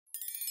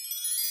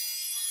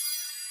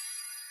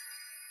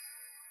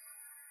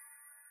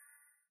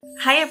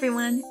Hi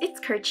everyone, it's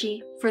Kerchi.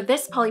 For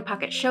this Polly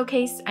Pocket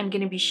showcase, I'm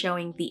going to be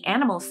showing the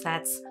animal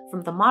sets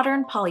from the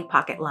modern Polly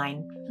Pocket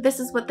line. This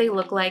is what they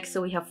look like,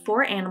 so we have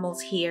 4 animals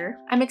here.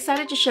 I'm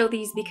excited to show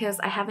these because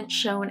I haven't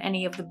shown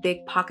any of the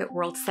big Pocket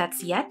World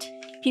sets yet.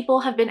 People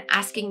have been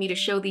asking me to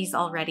show these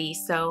already,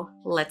 so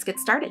let's get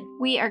started.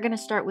 We are going to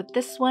start with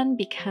this one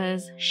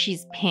because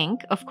she's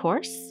pink, of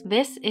course.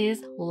 This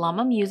is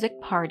Llama Music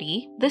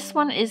Party. This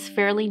one is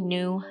fairly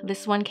new.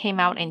 This one came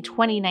out in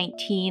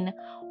 2019.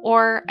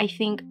 Or I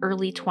think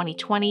early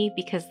 2020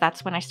 because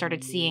that's when I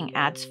started seeing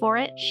ads for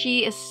it.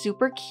 She is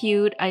super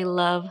cute. I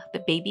love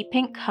the baby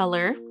pink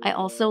color. I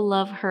also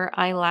love her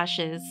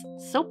eyelashes.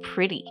 So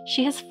pretty.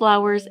 She has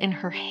flowers in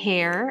her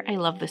hair. I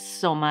love this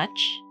so much.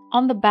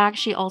 On the back,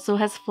 she also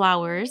has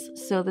flowers.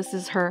 So this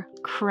is her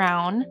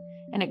crown.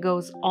 And it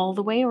goes all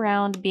the way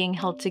around, being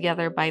held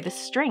together by the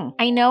string.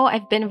 I know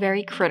I've been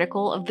very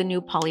critical of the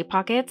new Polly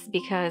Pockets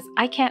because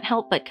I can't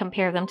help but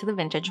compare them to the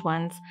vintage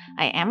ones.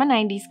 I am a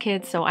 90s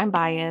kid, so I'm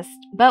biased.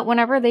 But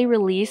whenever they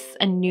release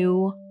a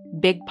new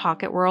big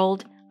Pocket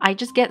World, I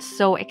just get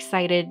so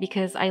excited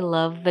because I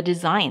love the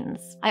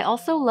designs. I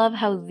also love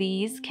how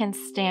these can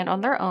stand on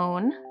their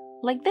own,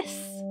 like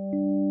this.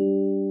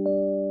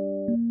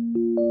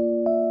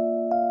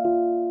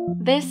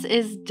 This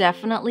is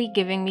definitely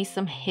giving me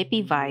some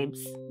hippie vibes.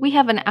 We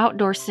have an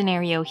outdoor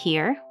scenario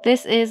here.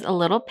 This is a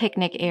little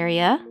picnic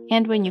area,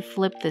 and when you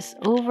flip this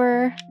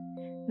over,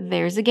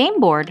 there's a game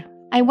board.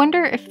 I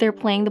wonder if they're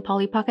playing the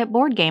Polly Pocket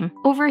board game.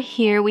 Over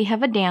here, we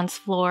have a dance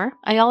floor.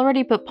 I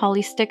already put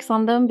Polly sticks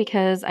on them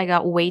because I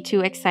got way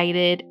too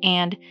excited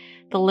and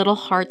the little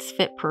hearts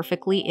fit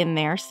perfectly in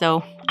there,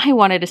 so I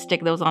wanted to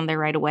stick those on there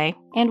right away.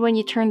 And when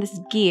you turn this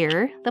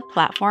gear, the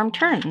platform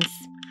turns.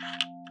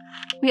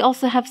 We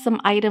also have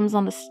some items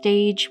on the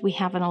stage. We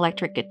have an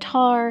electric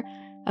guitar,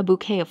 a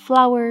bouquet of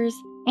flowers,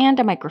 and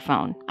a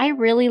microphone. I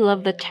really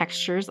love the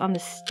textures on the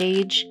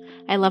stage.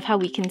 I love how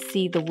we can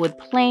see the wood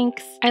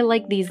planks. I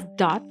like these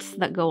dots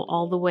that go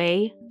all the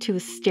way to the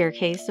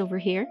staircase over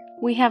here.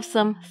 We have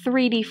some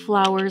 3D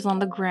flowers on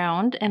the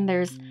ground, and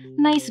there's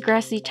nice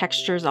grassy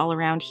textures all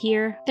around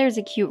here. There's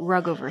a cute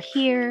rug over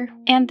here.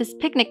 And this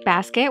picnic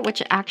basket,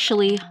 which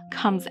actually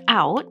comes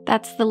out.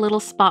 That's the little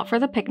spot for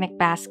the picnic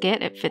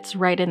basket. It fits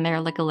right in there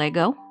like a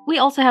Lego. We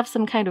also have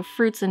some kind of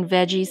fruits and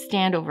veggies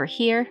stand over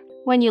here.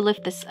 When you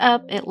lift this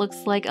up, it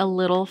looks like a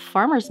little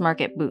farmer's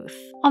market booth.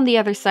 On the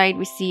other side,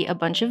 we see a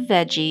bunch of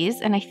veggies,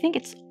 and I think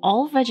it's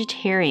all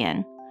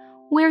vegetarian.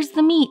 Where's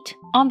the meat?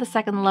 On the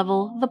second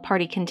level, the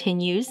party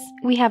continues.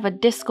 We have a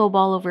disco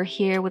ball over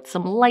here with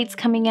some lights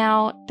coming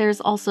out. There's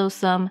also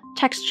some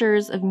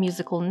textures of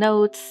musical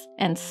notes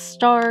and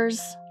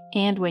stars.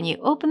 And when you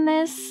open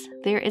this,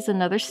 there is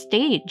another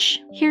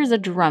stage. Here's a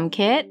drum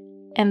kit.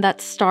 And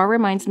that star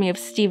reminds me of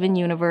Steven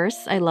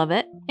Universe. I love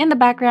it. In the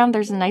background,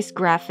 there's a nice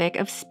graphic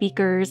of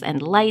speakers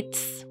and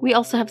lights. We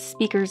also have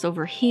speakers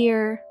over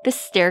here. This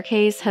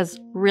staircase has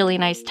really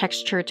nice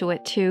texture to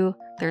it too.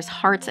 There's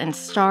hearts and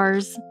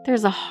stars.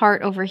 There's a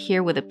heart over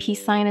here with a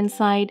peace sign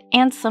inside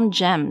and some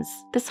gems.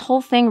 This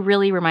whole thing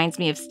really reminds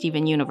me of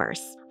Steven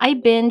Universe. I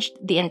binged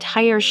the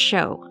entire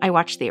show. I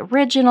watched the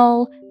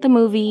original, the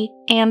movie,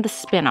 and the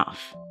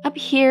spin-off. Up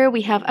here,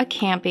 we have a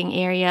camping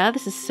area.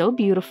 This is so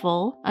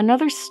beautiful.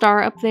 Another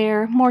star up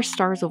there, more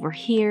stars over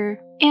here.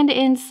 And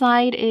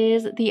inside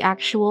is the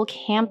actual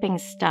camping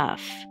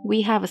stuff.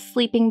 We have a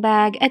sleeping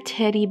bag, a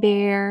teddy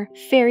bear,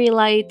 fairy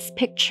lights,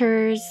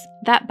 pictures.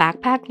 That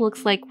backpack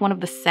looks like one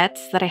of the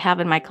sets that I have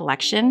in my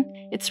collection.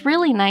 It's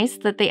really nice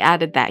that they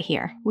added that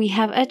here. We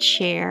have a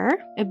chair,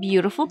 a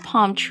beautiful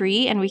palm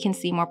tree, and we can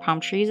see more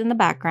palm trees in the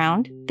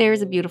background.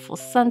 There's a beautiful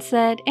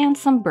sunset and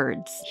some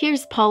birds.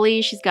 Here's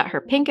Polly. She's got her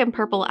pink and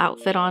purple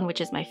outfit on,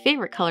 which is my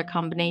favorite color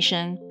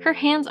combination. Her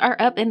hands are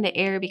up in the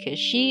air because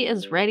she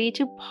is ready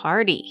to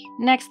party.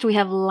 Next, we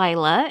have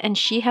Lila, and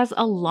she has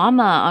a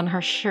llama on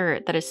her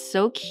shirt that is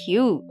so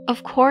cute.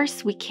 Of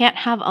course, we can't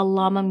have a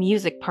llama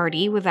music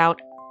party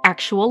without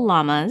actual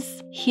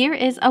llamas. Here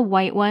is a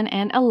white one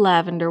and a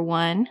lavender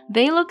one.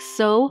 They look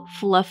so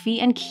fluffy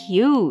and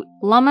cute.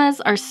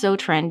 Llamas are so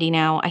trendy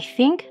now. I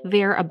think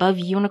they're above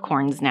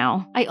unicorns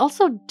now. I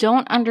also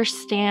don't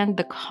understand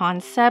the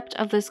concept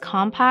of this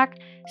compact.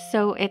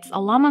 So it's a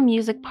llama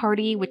music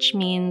party, which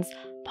means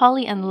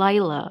Polly and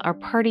Lila are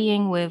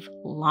partying with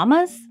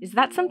llamas? Is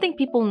that something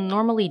people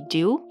normally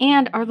do?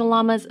 And are the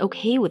llamas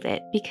okay with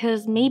it?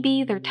 Because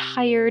maybe they're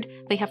tired,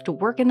 they have to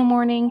work in the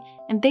morning,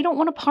 and they don't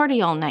want to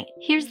party all night.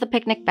 Here's the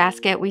picnic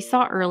basket we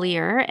saw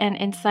earlier, and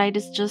inside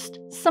is just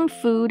some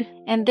food.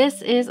 And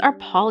this is our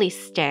Polly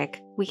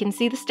stick. We can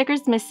see the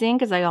stickers missing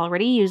because I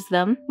already used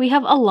them. We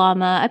have a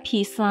llama, a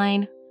peace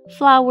sign,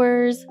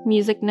 flowers,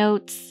 music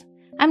notes.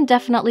 I'm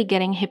definitely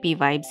getting hippie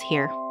vibes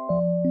here.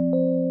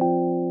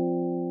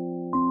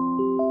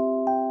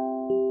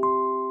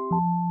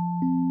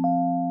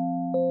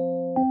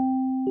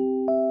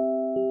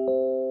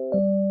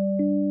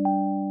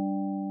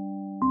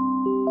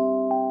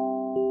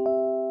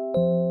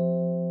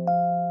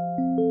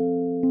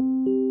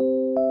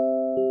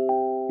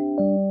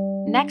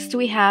 Next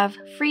we have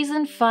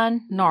Freezin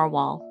Fun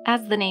Narwhal.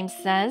 As the name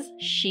says,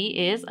 she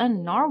is a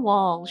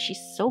narwhal.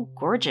 She's so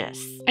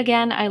gorgeous.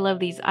 Again, I love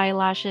these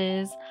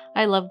eyelashes.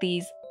 I love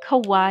these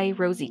kawaii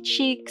rosy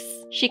cheeks.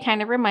 She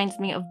kind of reminds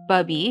me of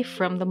Bubby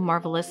from The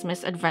Marvelous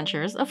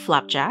Misadventures of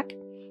Flapjack.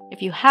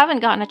 If you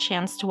haven't gotten a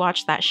chance to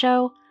watch that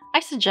show, I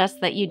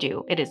suggest that you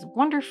do. It is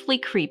wonderfully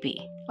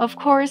creepy. Of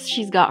course,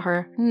 she's got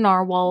her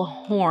narwhal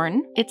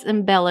horn. It's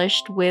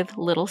embellished with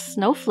little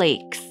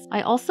snowflakes.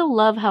 I also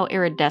love how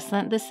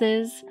iridescent this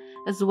is,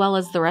 as well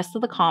as the rest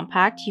of the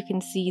compact. You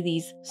can see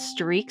these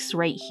streaks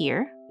right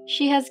here.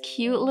 She has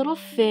cute little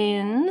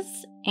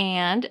fins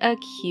and a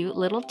cute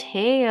little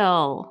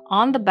tail.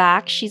 On the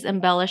back, she's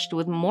embellished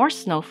with more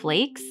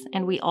snowflakes,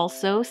 and we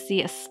also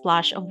see a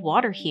splash of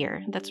water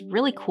here. That's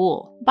really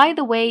cool. By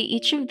the way,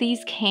 each of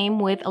these came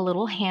with a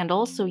little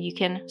handle so you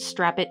can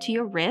strap it to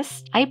your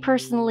wrist. I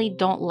personally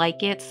don't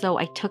like it, so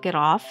I took it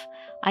off.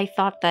 I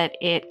thought that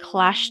it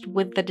clashed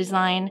with the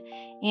design,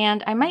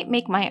 and I might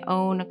make my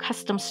own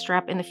custom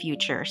strap in the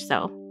future,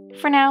 so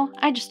for now,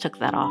 I just took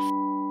that off.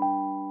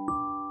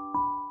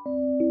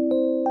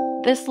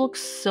 This looks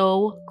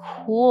so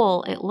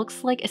cool. It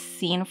looks like a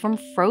scene from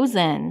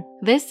Frozen.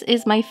 This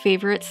is my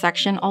favorite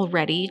section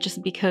already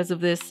just because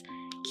of this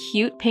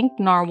cute pink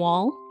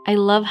narwhal. I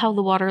love how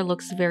the water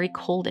looks very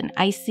cold and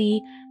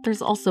icy.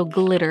 There's also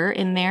glitter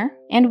in there.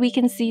 And we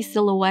can see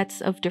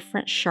silhouettes of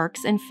different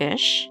sharks and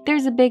fish.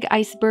 There's a big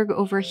iceberg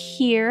over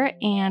here,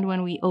 and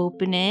when we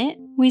open it,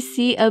 we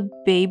see a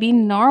baby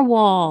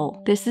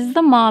narwhal. This is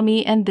the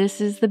mommy and this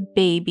is the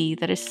baby.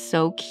 That is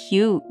so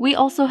cute. We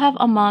also have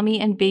a mommy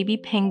and baby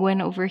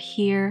penguin over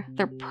here.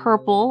 They're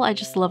purple. I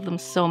just love them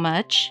so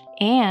much.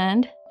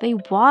 And they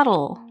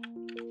waddle.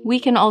 We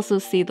can also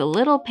see the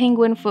little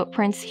penguin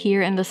footprints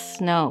here in the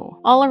snow.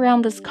 All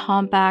around this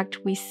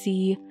compact, we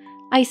see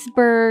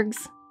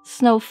icebergs,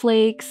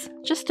 snowflakes,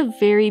 just a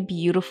very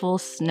beautiful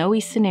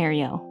snowy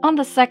scenario. On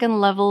the second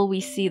level,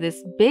 we see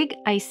this big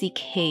icy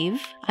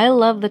cave. I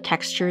love the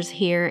textures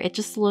here. It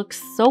just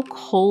looks so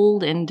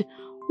cold and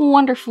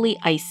wonderfully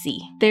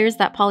icy. There's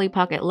that Polly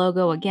Pocket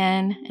logo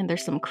again, and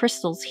there's some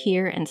crystals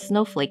here and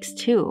snowflakes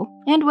too.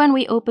 And when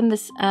we open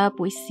this up,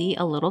 we see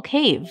a little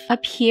cave.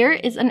 Up here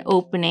is an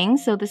opening,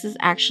 so this is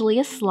actually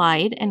a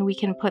slide, and we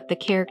can put the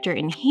character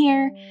in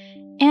here,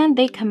 and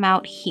they come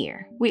out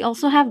here. We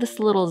also have this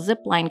little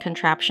zipline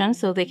contraption,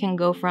 so they can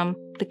go from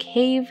the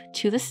cave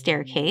to the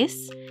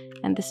staircase,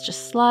 and this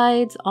just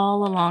slides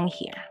all along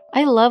here.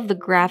 I love the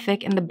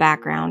graphic in the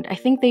background. I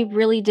think they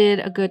really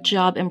did a good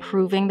job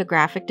improving the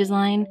graphic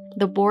design.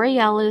 The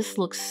borealis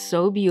looks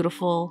so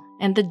beautiful,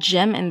 and the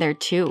gem in there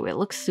too. It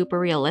looks super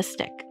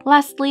realistic.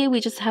 Lastly, we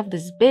just have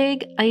this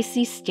big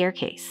icy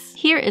staircase.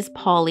 Here is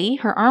Polly.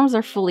 Her arms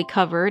are fully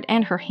covered,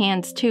 and her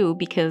hands too,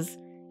 because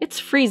it's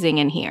freezing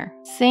in here.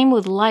 Same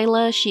with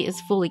Lila, she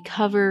is fully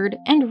covered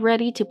and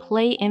ready to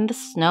play in the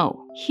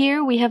snow.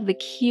 Here we have the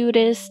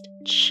cutest,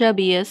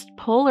 chubbiest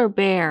polar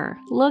bear.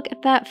 Look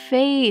at that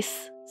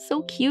face.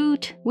 So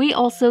cute. We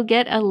also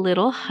get a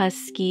little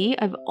husky.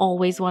 I've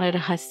always wanted a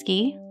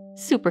husky.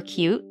 Super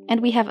cute.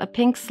 And we have a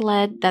pink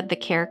sled that the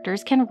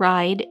characters can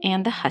ride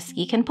and the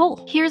husky can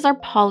pull. Here's our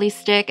Polly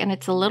stick, and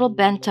it's a little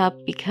bent up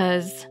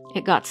because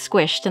it got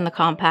squished in the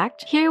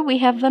compact. Here we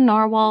have the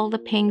narwhal, the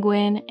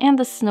penguin, and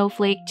the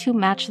snowflake to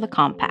match the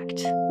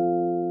compact.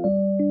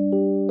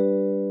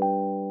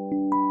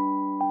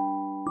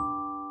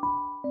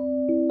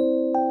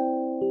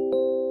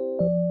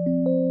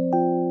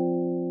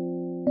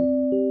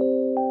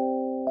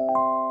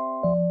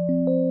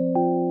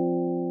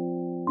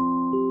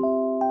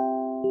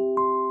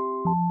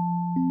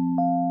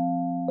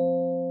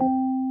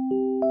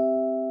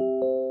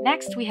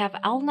 Next, we have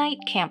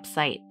Owlnite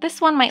Campsite.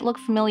 This one might look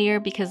familiar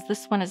because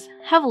this one is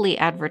heavily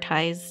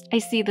advertised. I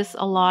see this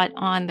a lot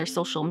on their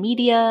social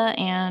media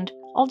and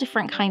all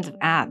different kinds of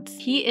ads.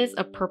 He is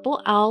a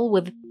purple owl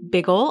with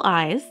big ol'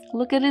 eyes.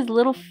 Look at his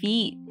little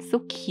feet, so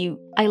cute.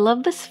 I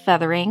love this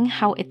feathering,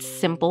 how it's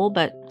simple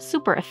but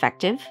super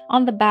effective.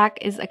 On the back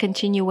is a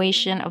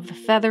continuation of the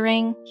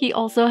feathering. He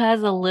also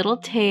has a little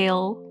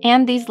tail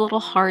and these little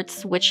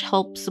hearts which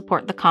help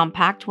support the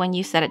compact when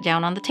you set it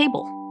down on the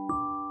table.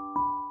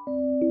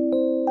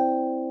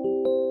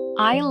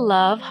 I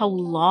love how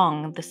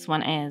long this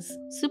one is.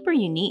 Super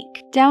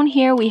unique. Down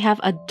here we have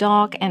a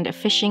dock and a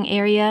fishing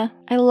area.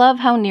 I love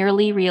how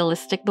nearly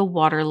realistic the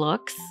water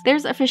looks.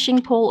 There's a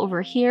fishing pole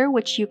over here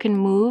which you can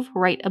move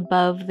right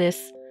above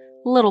this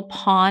little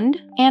pond,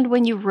 and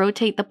when you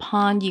rotate the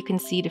pond you can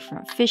see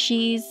different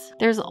fishies.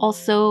 There's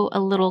also a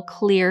little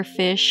clear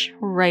fish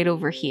right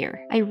over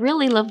here. I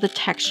really love the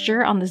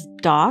texture on this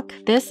dock.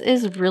 This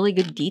is really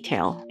good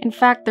detail. In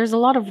fact, there's a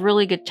lot of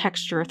really good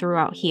texture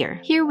throughout here.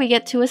 Here we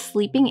get to a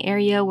sleeping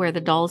area where the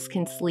dolls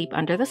can sleep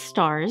under the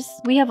stars.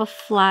 We have a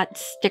flat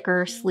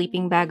sticker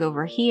sleeping bag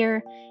over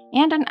here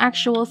and an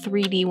actual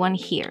 3D one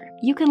here.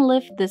 You can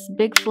lift this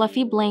big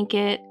fluffy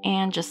blanket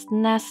and just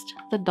nest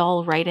the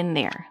doll right in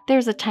there.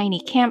 There's a tiny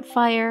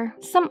campfire,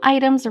 some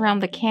items around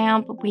the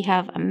camp. We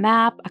have a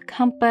map, a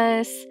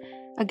compass,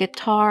 a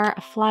guitar,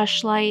 a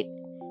flashlight,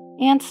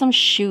 and some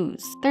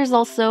shoes. There's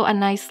also a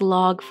nice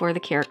log for the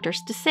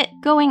characters to sit.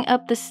 Going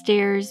up the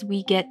stairs,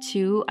 we get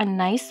to a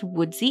nice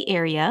woodsy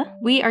area.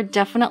 We are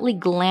definitely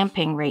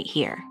glamping right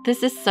here.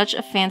 This is such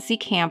a fancy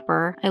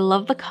camper. I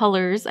love the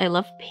colors. I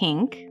love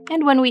pink.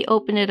 And when we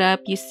open it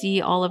up, you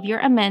see all of your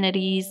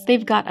amenities.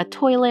 They've got a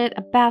toilet,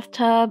 a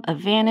bathtub, a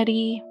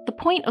vanity. The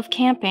point of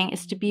camping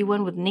is to be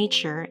one with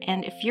nature,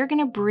 and if you're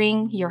gonna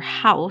bring your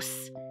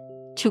house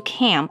to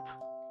camp,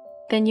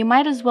 then you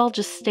might as well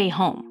just stay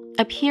home.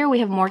 Up here we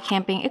have more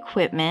camping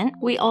equipment.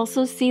 We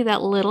also see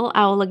that little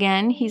owl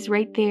again. He's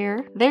right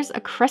there. There's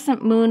a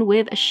crescent moon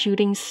with a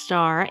shooting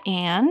star,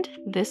 and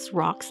this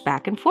rocks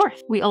back and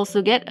forth. We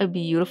also get a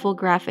beautiful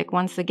graphic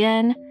once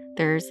again.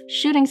 There's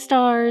shooting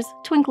stars,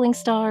 twinkling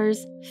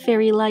stars,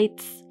 fairy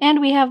lights,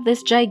 and we have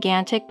this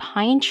gigantic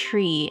pine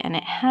tree, and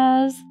it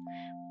has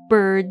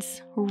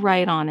birds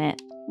right on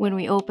it. When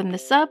we open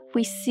this up,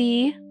 we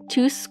see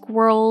 2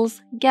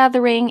 squirrels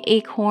gathering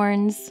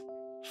acorns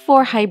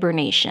for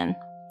hibernation,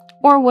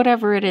 or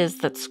whatever it is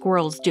that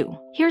squirrels do.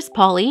 Here's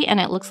Polly, and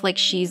it looks like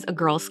she's a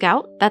Girl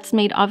Scout. That's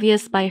made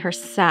obvious by her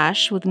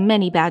sash with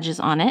many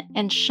badges on it.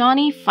 And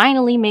Shawnee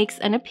finally makes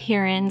an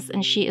appearance,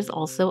 and she is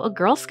also a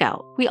Girl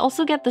Scout. We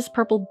also get this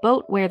purple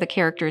boat where the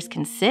characters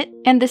can sit,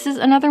 and this is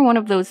another one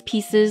of those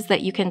pieces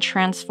that you can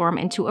transform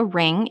into a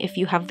ring if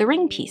you have the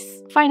ring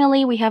piece.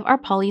 Finally, we have our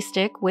Polly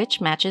stick,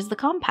 which matches the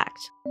compact.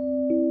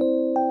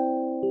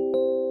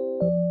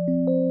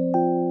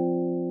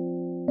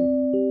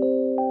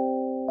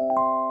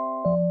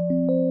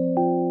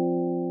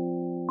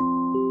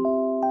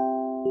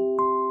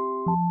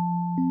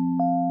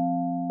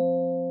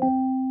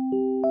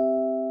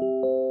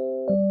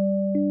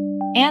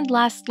 And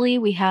lastly,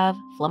 we have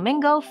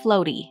Flamingo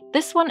Floatie.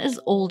 This one is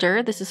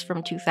older. This is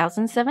from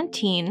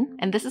 2017,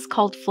 and this is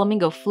called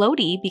Flamingo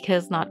Floatie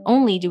because not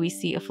only do we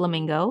see a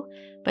flamingo,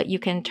 but you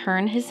can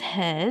turn his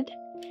head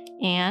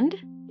and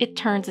it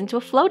turns into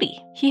a floatie.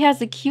 He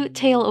has a cute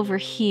tail over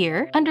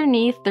here.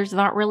 Underneath, there's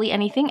not really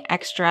anything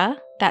extra.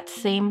 That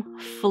same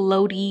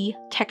floaty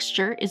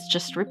texture is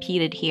just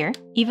repeated here.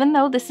 Even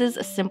though this is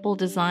a simple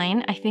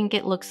design, I think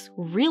it looks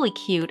really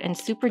cute and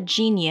super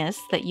genius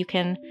that you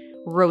can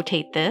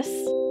rotate this.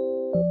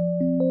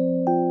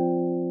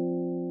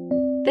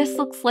 This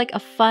looks like a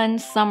fun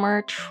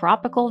summer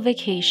tropical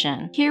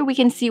vacation. Here we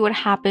can see what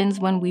happens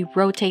when we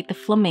rotate the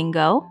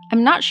flamingo.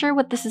 I'm not sure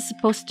what this is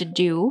supposed to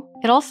do.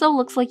 It also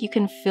looks like you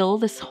can fill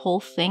this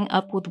whole thing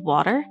up with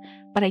water,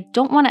 but I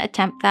don't want to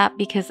attempt that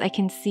because I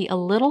can see a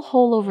little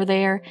hole over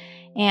there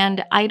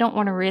and I don't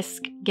want to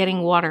risk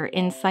getting water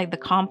inside the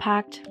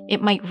compact.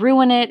 It might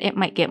ruin it, it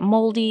might get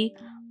moldy.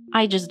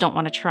 I just don't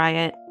want to try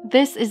it.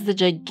 This is the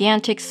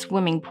gigantic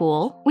swimming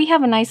pool. We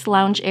have a nice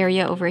lounge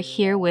area over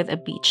here with a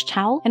beach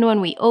towel, and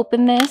when we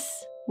open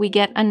this, we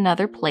get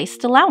another place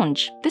to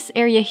lounge. This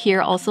area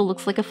here also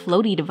looks like a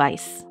floaty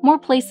device. More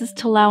places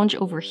to lounge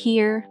over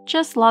here,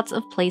 just lots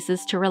of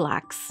places to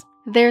relax.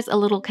 There's a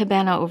little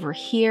cabana over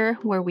here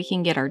where we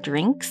can get our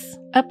drinks.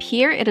 Up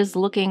here, it is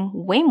looking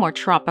way more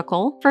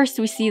tropical. First,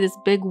 we see this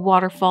big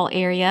waterfall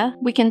area.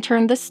 We can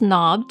turn this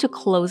knob to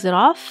close it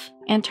off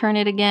and turn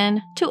it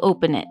again to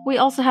open it. We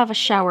also have a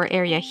shower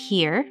area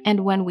here,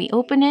 and when we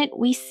open it,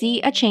 we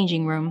see a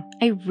changing room.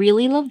 I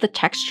really love the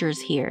textures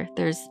here.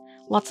 There's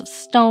lots of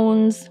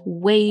stones,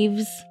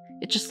 waves.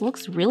 It just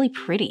looks really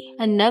pretty.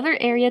 Another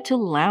area to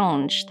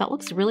lounge. That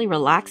looks really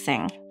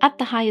relaxing. At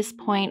the highest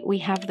point, we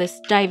have this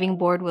diving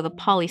board with a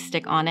poly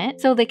stick on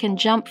it, so they can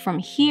jump from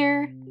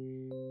here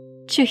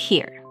to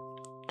here.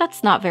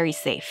 That's not very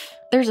safe.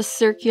 There's a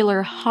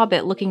circular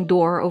hobbit-looking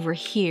door over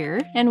here,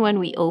 and when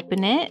we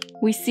open it,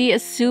 we see a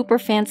super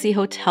fancy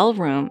hotel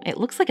room. It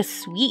looks like a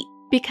suite.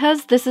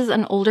 Because this is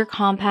an older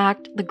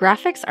compact, the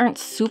graphics aren't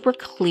super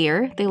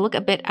clear. They look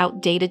a bit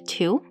outdated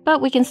too,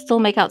 but we can still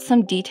make out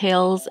some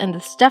details, and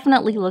this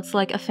definitely looks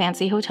like a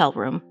fancy hotel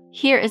room.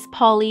 Here is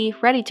Polly,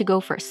 ready to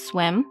go for a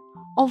swim,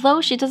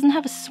 although she doesn't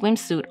have a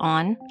swimsuit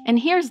on. And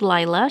here's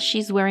Lila,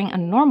 she's wearing a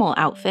normal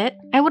outfit.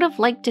 I would have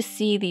liked to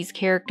see these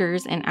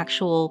characters in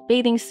actual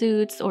bathing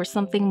suits or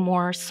something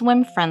more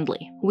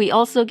swim-friendly. We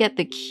also get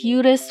the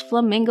cutest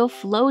flamingo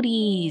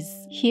floaties.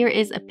 Here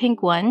is a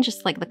pink one,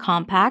 just like the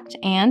compact,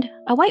 and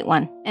a white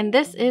one. And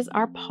this is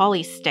our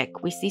poly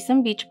stick. We see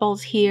some beach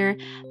balls here,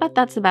 but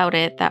that's about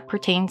it. That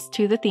pertains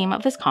to the theme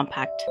of this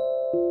compact.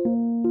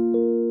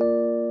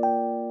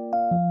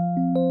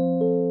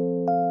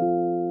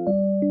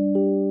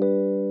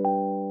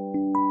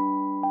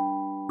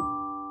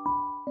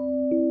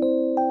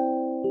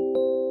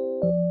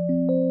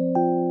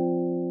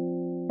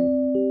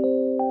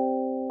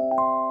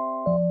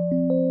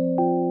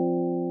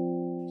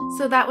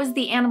 So that was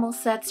the animal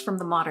sets from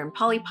the modern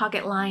Polly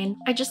Pocket line.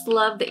 I just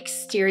love the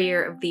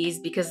exterior of these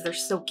because they're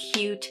so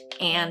cute,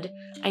 and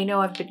I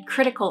know I've been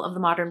critical of the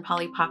modern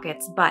Polly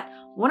Pockets, but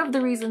one of the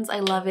reasons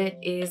I love it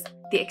is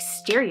the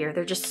exterior.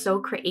 They're just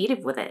so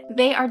creative with it.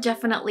 They are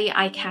definitely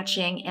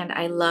eye-catching, and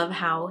I love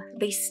how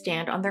they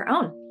stand on their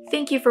own.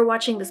 Thank you for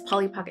watching this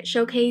Polly Pocket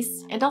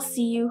showcase, and I'll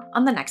see you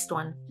on the next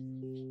one.